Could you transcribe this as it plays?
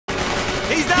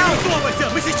He's down! Не высовывайся!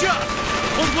 Мы сейчас!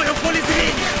 Он в моем поле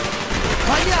зрения!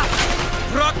 Понятно!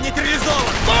 Враг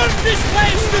нейтрализован! Burn this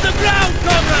place to the ground,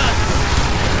 comrade!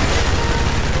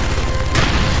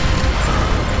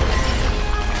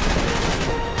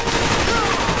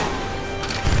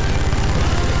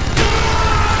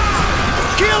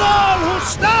 Kill all who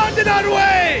stand in our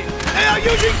way! They are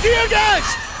using tear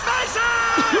gas! Mason!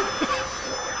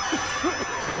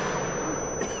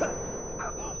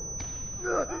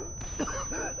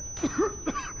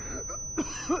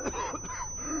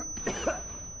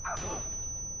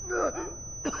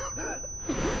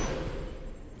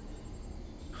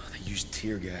 They used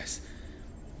tear gas.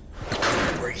 I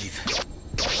couldn't breathe.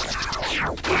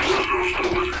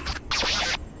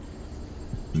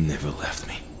 You never left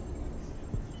me.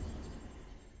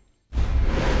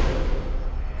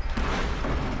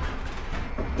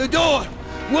 The door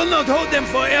will not hold them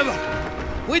forever.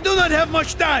 We do not have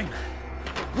much time.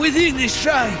 Within this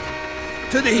shrine,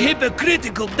 to the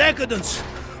hypocritical decadence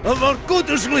of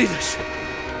Vorkuta's leaders,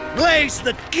 lays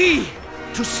the key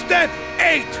to step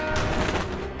 8.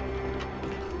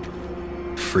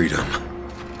 Freedom.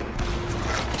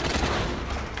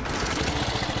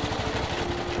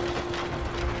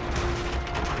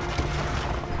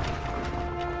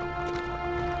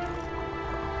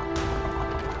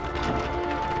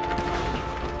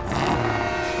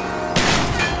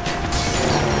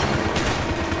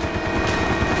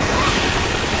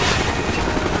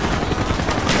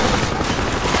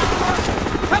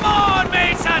 Come on,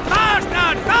 Mason!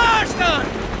 Faster! Faster!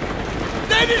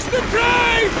 That is the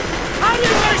train!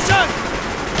 Hurry, Mason!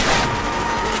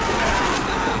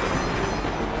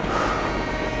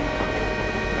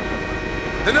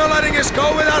 They're not letting us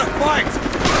go without a fight!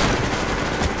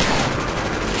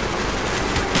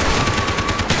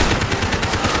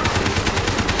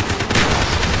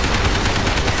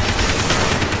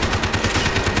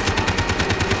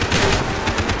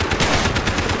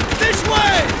 This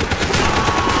way!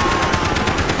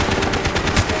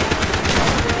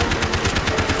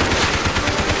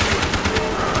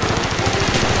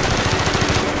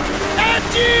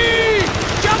 Angie!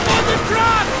 Jump on the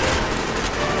truck!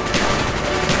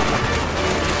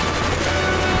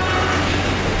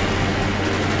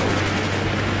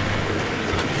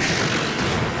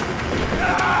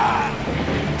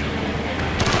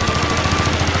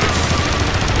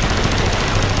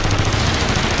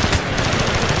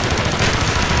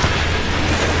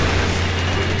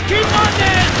 Keep on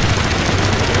there!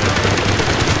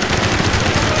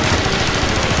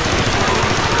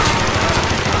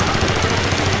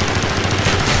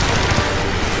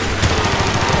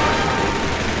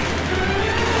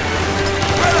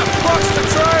 Where the fuck's the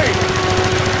train?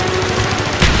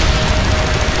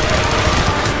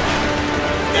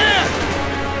 There!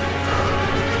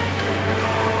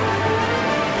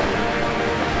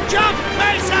 Jump,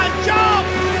 Mason, jump!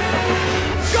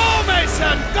 Go,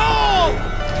 Mason, go!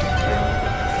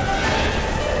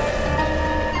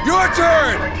 Your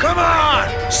turn! Come on!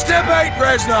 Step 8,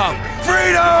 Reznov!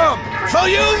 Freedom! For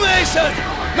you, Mason!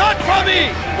 Not for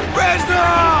me!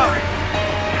 Reznov!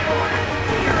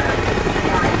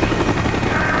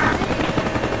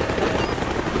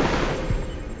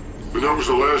 And that was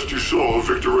the last you saw of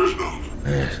Victor Reznov.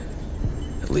 Yes.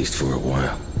 At least for a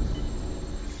while.